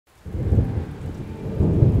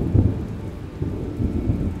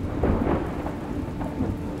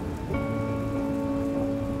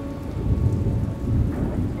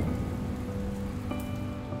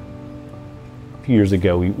few years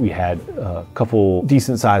ago, we had a couple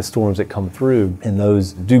decent-sized storms that come through, and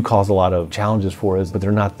those do cause a lot of challenges for us, but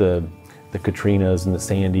they're not the Katrinas and the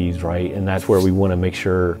Sandys, right? And that's where we want to make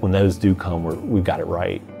sure when those do come, we've got it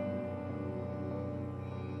right.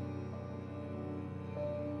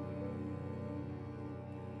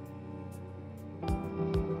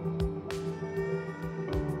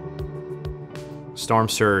 Storm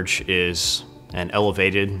surge is an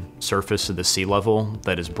elevated surface of the sea level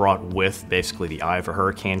that is brought with basically the eye of a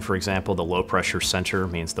hurricane, for example. The low pressure center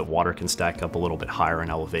means that water can stack up a little bit higher in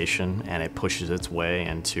elevation, and it pushes its way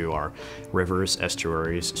into our rivers,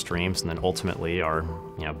 estuaries, streams, and then ultimately our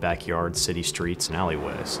backyards, city streets, and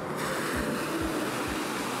alleyways.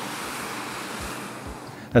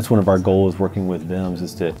 That's one of our goals working with VIMS,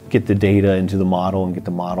 is to get the data into the model and get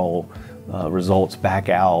the model results back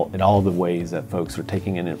out in all the ways that folks are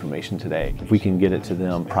taking in information today. If we can get it to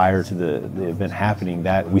them prior to the event happening,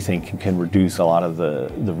 that we think can reduce a lot of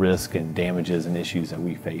the risk and damages and issues that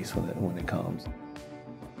we face when it comes.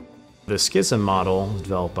 The Schism model was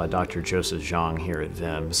developed by Dr. Joseph Zhang here at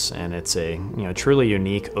VIMS, and it's a truly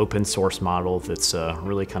unique open source model that's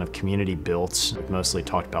really kind of community built. We've mostly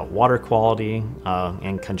talked about water quality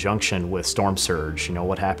in conjunction with storm surge.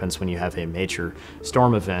 What happens when you have a major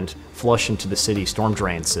storm event flush into the city storm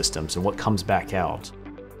drain systems and what comes back out.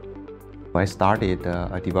 I started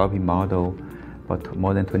a developing model about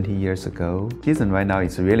more than 20 years ago. Schism right now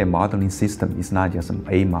is really a modeling system. It's not just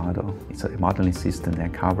a model. It's a modeling system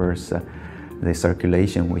that covers the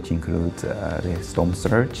circulation, which includes the storm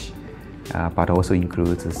surge, but also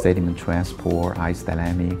includes sediment transport, ice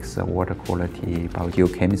dynamics, water quality,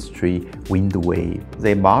 biogeochemistry, wind wave.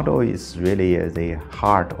 The model is really the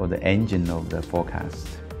heart or the engine of the forecast.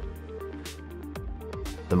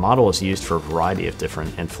 The model is used for a variety of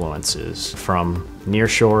different influences, from near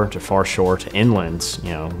shore to far shore to inlands,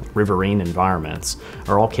 riverine environments,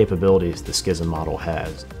 are all capabilities the Schism model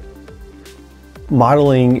has.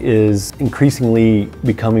 Modeling is increasingly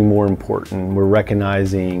becoming more important. We're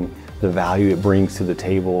recognizing the value it brings to the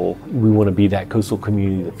table. We want to be that coastal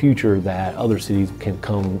community of the future that other cities can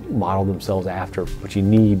come model themselves after. But you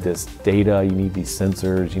need this data, you need these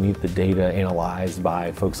sensors, you need the data analyzed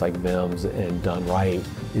by folks like VIMS and done right.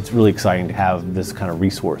 It's really exciting to have this kind of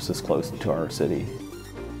resource this close to our city.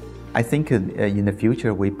 I think in the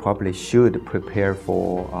future we probably should prepare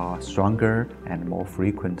for stronger and more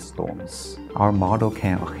frequent storms. Our model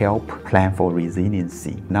can help plan for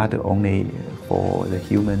resiliency, not only for the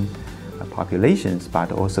human populations,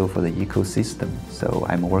 but also for the ecosystem. So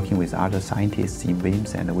I'm working with other scientists in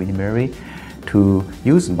VIMS and William Mary to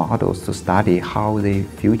use models to study how the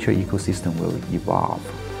future ecosystem will evolve.